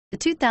The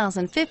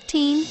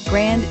 2015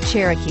 Grand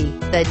Cherokee.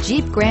 The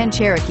Jeep Grand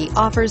Cherokee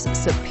offers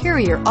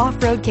superior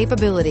off-road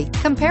capability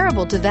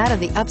comparable to that of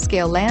the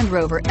upscale Land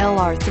Rover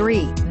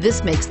LR3.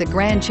 This makes the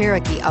Grand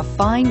Cherokee a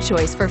fine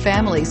choice for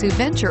families who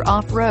venture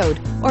off-road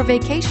or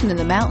vacation in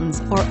the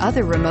mountains or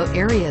other remote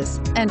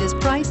areas, and is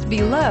priced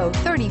below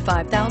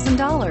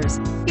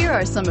 $35,000. Here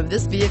are some of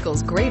this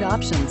vehicle's great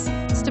options: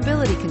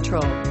 stability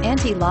control,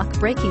 anti-lock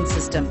braking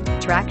system,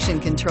 traction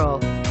control,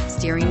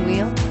 steering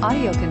wheel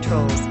audio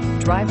controls,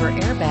 driver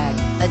airbag,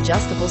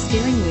 adjustable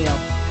steering wheel,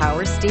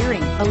 power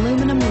steering,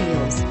 aluminum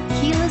wheels,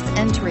 keyless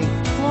entry,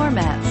 floor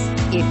mats.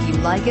 If you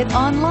like it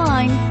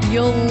online,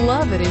 you'll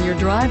love it in your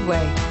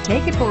driveway.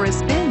 Take it for a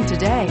spin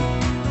today.